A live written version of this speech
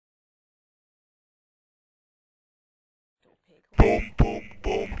Boom, boom,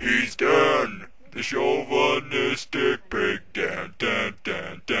 boom, he's done. The chauvinistic pig, dan, dan,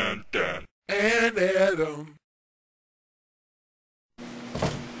 dan, dan, dan. And Adam.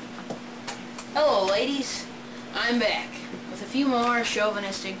 Hello, ladies. I'm back with a few more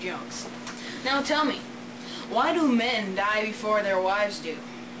chauvinistic jokes. Now tell me, why do men die before their wives do?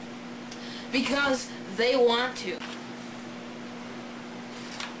 Because they want to.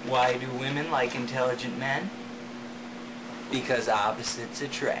 Why do women like intelligent men? Because opposites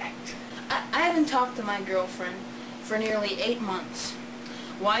attract. I haven't talked to my girlfriend for nearly 8 months.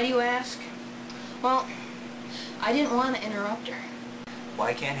 Why do you ask? Well, I didn't want to interrupt her.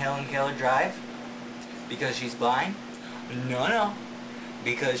 Why can't Helen Keller drive? Because she's blind? No.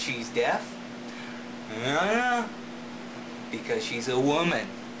 Because she's deaf? No. Because she's a woman.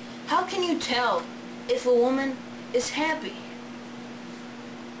 How can you tell if a woman is happy?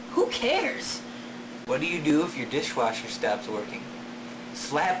 Who cares? What do you do if your dishwasher stops working?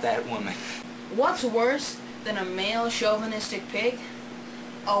 Slap that woman. What's worse than a male chauvinistic pig?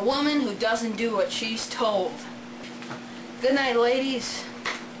 A woman who doesn't do what she's told. Good night, ladies.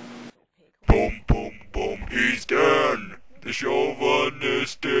 Boom, boom, boom, he's done. The chauvinistic